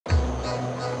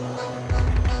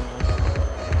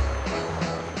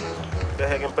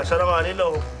que empezaron a venir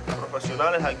los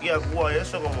profesionales aquí a Cuba y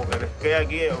eso, como que el skate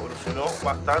aquí evolucionó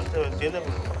bastante, ¿me entiendes?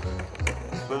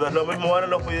 Pues no es lo mismo ver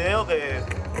en los videos que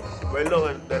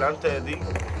verlos delante de ti.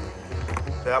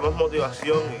 Te da más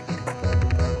motivación.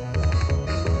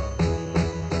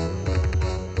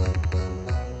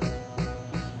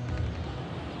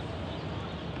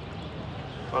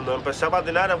 Cuando empecé a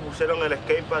patinar, me pusieron el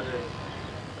skatepark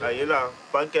ahí en el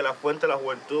parque de la Fuente de la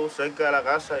Juventud, cerca de la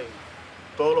casa, y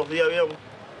todos los días había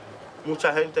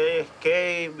mucha gente ahí,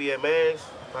 skate, BMX,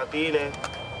 patines.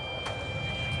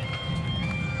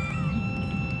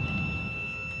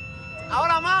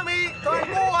 ¡Ahora, mami! ¡Estoy en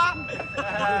Cuba!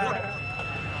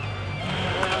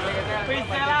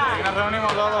 Aquí nos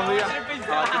reunimos todos los días, a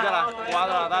partir de las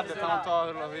 4 de la tarde, estamos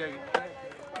todos los días aquí.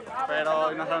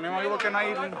 Pero nos reunimos aquí porque no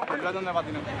hay lugar donde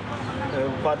patinar.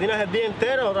 Patinas el día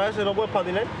entero, otra vez no puedes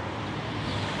patinar.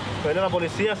 Viene la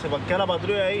policía, se parquea la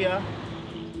patrulla ahí ya.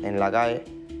 En la calle,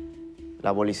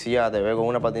 la policía te ve con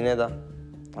una patineta,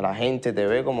 la gente te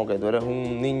ve como que tú eres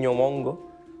un niño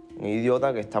mongo, un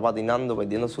idiota que está patinando,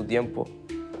 perdiendo su tiempo.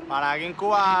 Para aquí en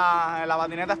Cuba, la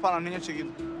patineta es para los niños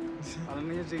chiquitos. Para los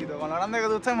niños chiquitos. Con lo grande que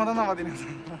tú estés montando patineta.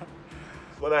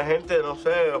 Buena gente, no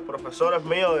sé, los profesores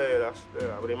míos de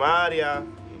la primaria,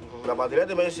 y la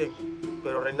patineta me dicen,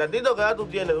 pero Reinaldito, ¿qué edad tú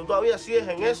tienes? Tú todavía sigues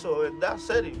en eso, ¿verdad?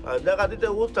 ¿Serio? La verdad que a ti te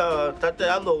gusta estarte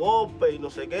dando golpes y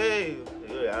no sé qué.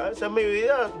 Y yo, ya, esa es mi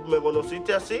vida, me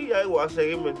conociste así, ya igual a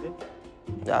seguir, ¿me entiendes?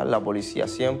 Ya, la policía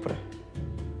siempre.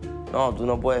 No, tú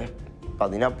no puedes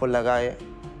patinar por la calle,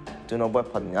 tú no puedes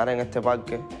patinar en este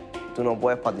parque, tú no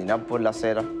puedes patinar por la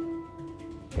acera.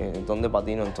 ¿Dónde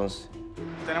patino entonces?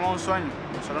 Tenemos un sueño,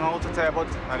 nosotros nos gusta este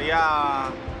deporte. Haría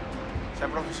ser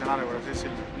profesionales, por así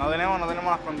decirlo. No tenemos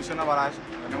las condiciones para eso.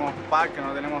 No tenemos parque,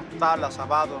 no tenemos tablas,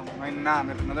 zapatos, no hay nada,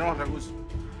 no tenemos recursos.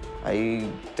 Hay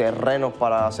terrenos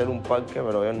para hacer un parque,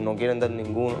 pero ellos no quieren dar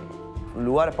ninguno.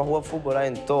 Lugares para jugar fútbol hay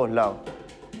en todos lados.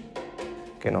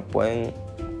 Que nos pueden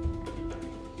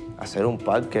hacer un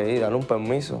parque y dar un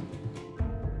permiso.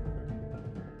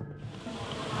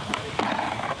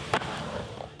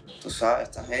 Tú sabes,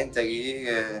 esta gente aquí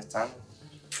que están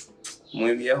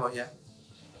muy viejos ya,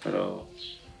 pero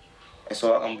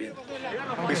eso va a cambiar.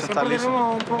 Siempre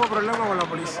tenemos un poco de problema con la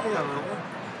policía, pero bueno,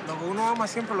 lo que uno ama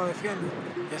siempre lo defiende,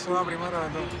 y eso va primero de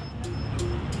todo.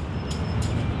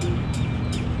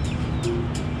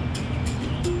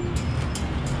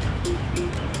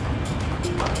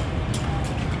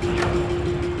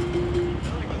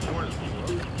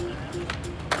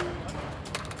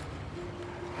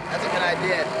 That's a good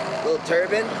idea. Little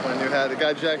turban. My new hat. The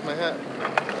guy jacked my hat.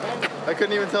 I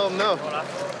couldn't even tell him no.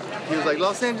 He was like,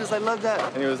 Los Angeles, I love that.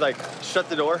 And he was like, shut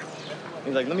the door. He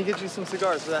was like, let me get you some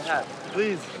cigars for that hat,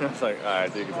 please. I was like, all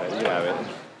right, dude, you can have it.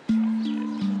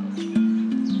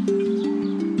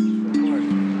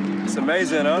 It's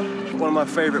amazing, huh? One of my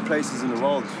favorite places in the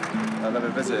world I've ever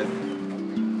visited.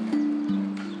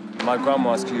 My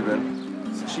grandma's Cuban.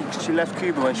 She left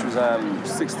Cuba when she was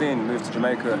 16, moved to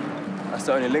Jamaica. That's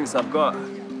the only links I've got.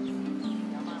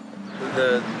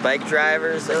 The bike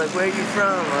drivers, they're like, where are you from?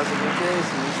 I was like, New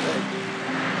Jersey. He's like,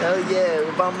 hell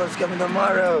yeah, Obama's coming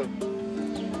tomorrow.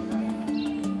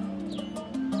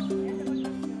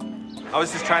 I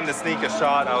was just trying to sneak a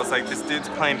shot. I was like, this dude's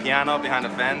playing piano behind a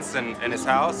fence in his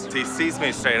house. He sees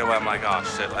me straight away. I'm like, oh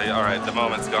shit, like, all right, the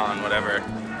moment's gone, whatever.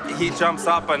 He jumps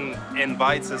up and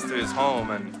invites us to his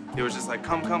home, and he was just like,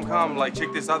 come, come, come, like,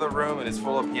 check this other room, and it's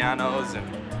full of pianos, and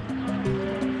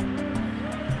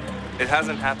it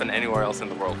hasn't happened anywhere else in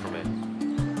the world for me.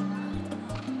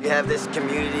 You have this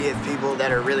community of people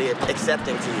that are really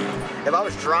accepting to you. If I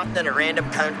was dropped in a random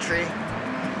country,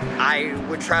 I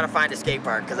would try to find a skate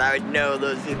park, because I would know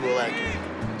those people, like,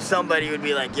 somebody would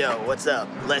be like, yo, what's up?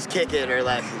 Let's kick it, or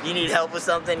like, you need help with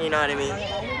something, you know what I mean?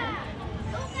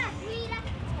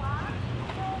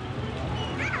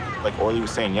 Like Orly was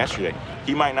saying yesterday,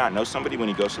 he might not know somebody when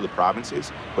he goes to the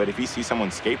provinces, but if he sees someone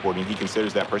skateboarding, he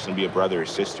considers that person to be a brother or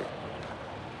sister.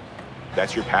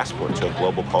 That's your passport to a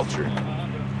global culture.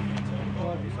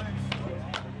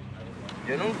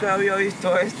 Yo nunca había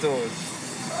visto esto,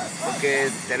 porque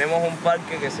tenemos un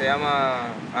parque que se llama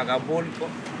Acapulco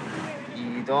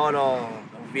y todos los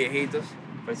viejitos,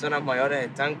 personas mayores,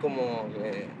 están como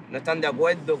que no están de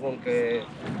acuerdo con que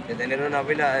de tener una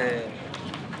pila de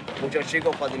muchos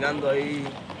chicos patinando ahí,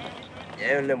 y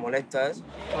a ellos les molesta eso.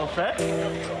 No sé.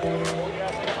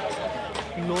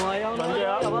 No hay agua.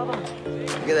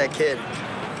 Look at that kid.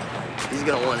 He's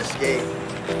gonna want to skate.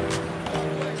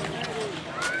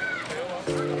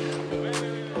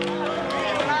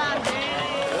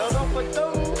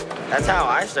 That's how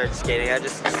I started skating. I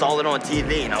just saw it on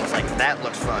TV and I was like, that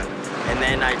looks fun. And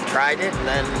then I tried it, and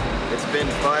then it's been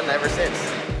fun ever since.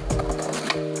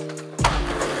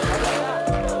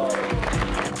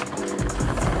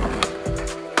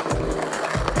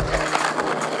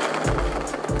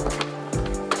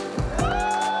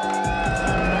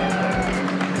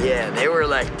 Yeah, they were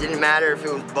like, didn't matter if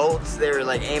it was bolts, they were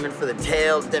like aiming for the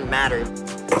tails, didn't matter.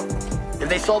 If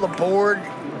they saw the board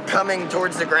coming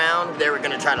towards the ground, they were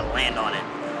gonna try to land on it.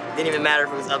 Didn't even matter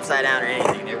if it was upside down or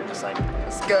anything, they were just like,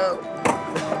 let's go.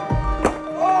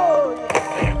 Oh,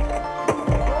 yeah.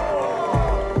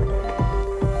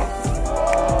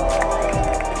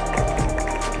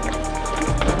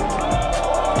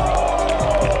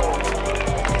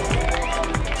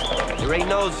 The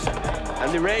Reynolds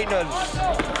and the Reynolds.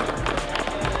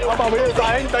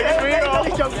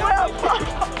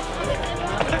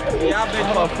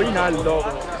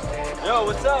 Yo,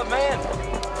 what's up, man?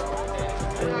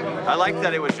 I like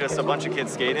that it was just a bunch of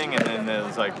kids skating, and then it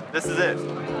was like, this is it.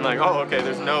 I'm like, oh, okay,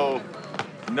 there's no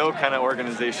kind of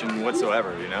organization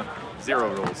whatsoever, you know? Zero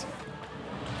rules.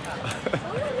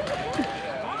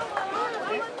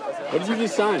 What did you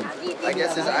just sign? I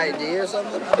guess his ID or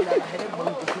something?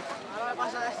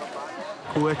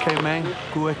 QK, man.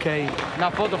 QK.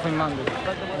 Una foto filmando.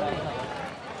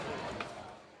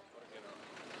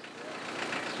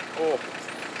 Oh.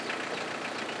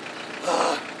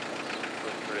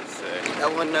 That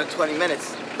wasn't no 20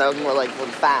 minutes. That was more like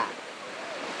 45.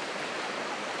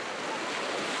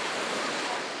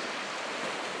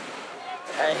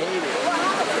 I hate it.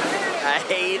 I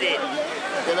hate it.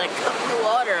 They're like, come in the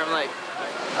water. I'm like,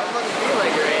 I don't want to be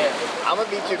like Red. I'm going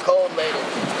to be too cold later.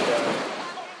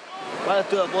 ¿Cuál es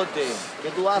tu deporte? ¿Qué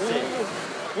tú haces?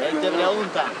 Él te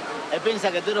pregunta. Él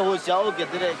piensa que tú eres boxeador, que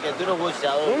tú eres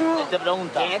boxeador. Él te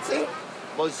pregunta. Dancing?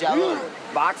 Boxeador.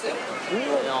 Boxing?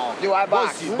 No. Do I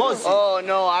box? Boxing. Oh,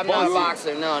 no, I'm not a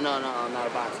boxer. No, I'm not a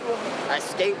boxer. I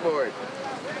skateboard.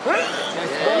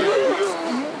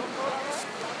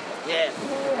 Yeah.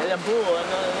 El empujo,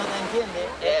 no te entiende.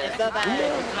 Él trata de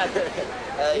demostrarte.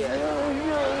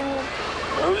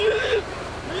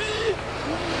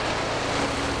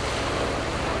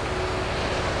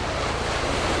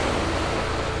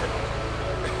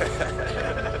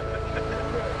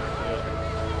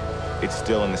 It's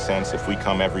still in the sense, if we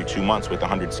come every 2 months with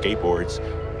 100 skateboards,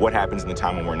 what happens in the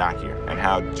time when we're not here? And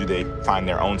how do they find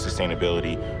their own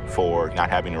sustainability for not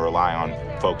having to rely on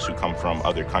folks who come from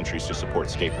other countries to support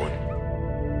skateboarding?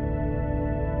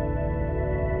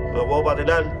 No puedo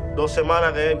patinar 2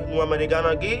 semanas que es un americano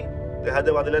aquí, dejar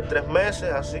de patinar 3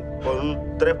 meses así,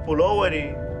 con 3 pullover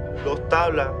y 2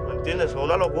 tablas, ¿me entiendes? Es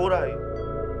una locura.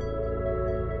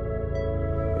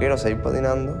 Quiero seguir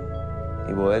patinando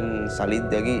y poder salir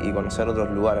de aquí y conocer otros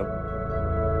lugares.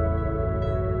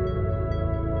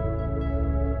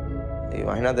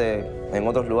 Imagínate en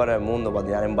otros lugares del mundo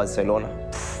patinar en Barcelona.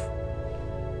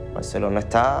 Barcelona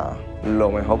está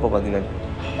lo mejor para patinar.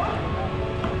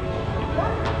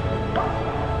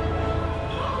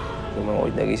 Yo me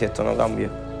voy de aquí si esto no cambia.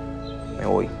 Me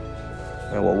voy.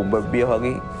 Me voy a volver viejo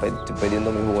aquí, estoy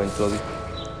perdiendo mi juventud aquí.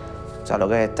 O sea, lo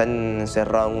que es estar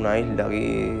encerrado en una isla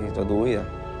aquí toda tu vida.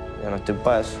 Ya no estoy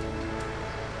para eso.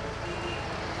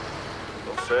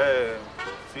 No sé,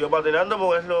 sigo patinando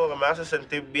porque es lo que me hace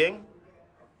sentir bien.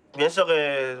 Pienso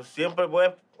que siempre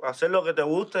puedes hacer lo que te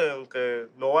guste, aunque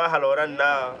no vayas a lograr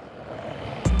nada.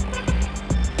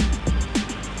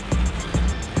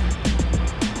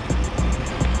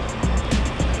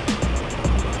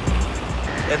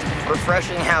 It's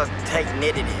refreshing how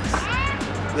tight-knit it is.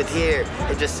 With here,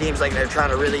 it just seems like they're trying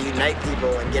to really unite people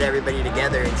and get everybody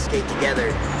together and skate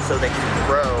together so they can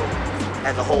grow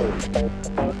as a whole.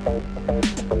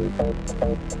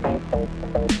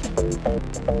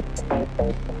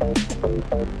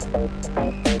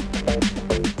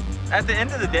 At the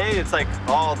end of the day, it's like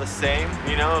all the same,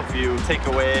 you know, if you take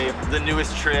away the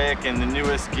newest trick and the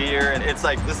newest gear, and it's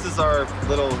like, this is our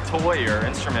little toy or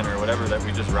instrument or whatever that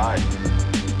we just ride.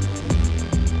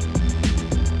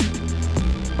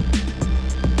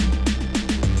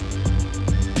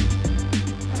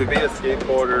 To be a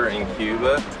skateboarder in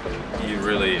Cuba, you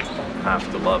really have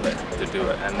to love it to do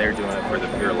it, and they're doing it for the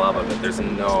pure love of it. There's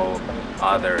no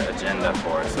other agenda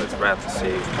for it, so it's rad to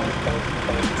see.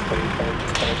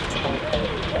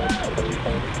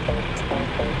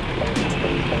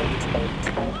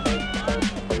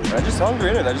 They're just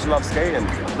hungry, innit? They just love skating.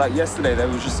 Like yesterday, they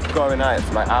were just going at it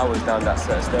for like hours down that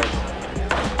set of stairs.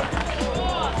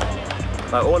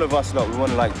 Like all of us, we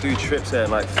want to like do trips here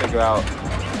and like figure out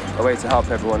a way to help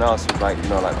everyone else with like, you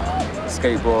know, like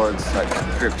skateboards, like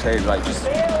grip tape, like just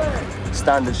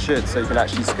standard shit so you can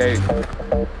actually skate.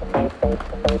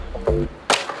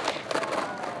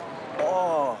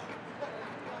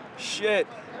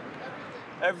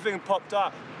 everything popped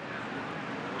up.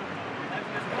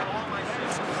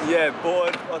 Yeah,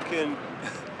 bored, fucking.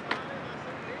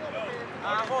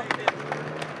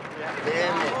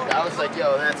 Damn it. I was like,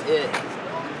 yo, that's it.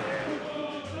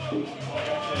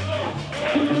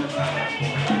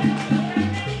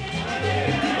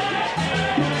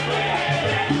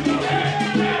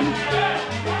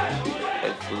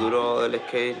 El futuro del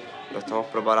skate lo estamos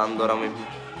preparando ahora mismo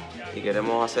y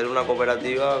queremos hacer una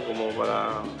cooperativa como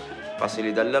para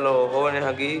facilitarle a los jóvenes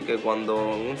aquí que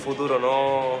cuando en un futuro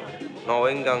no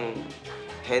vengan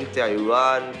gente a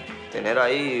ayudar, tener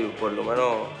ahí por lo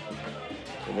menos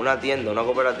como una tienda, una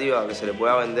cooperativa que se le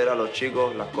pueda vender a los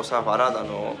chicos las cosas baratas,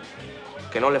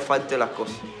 que no les falte las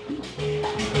cosas.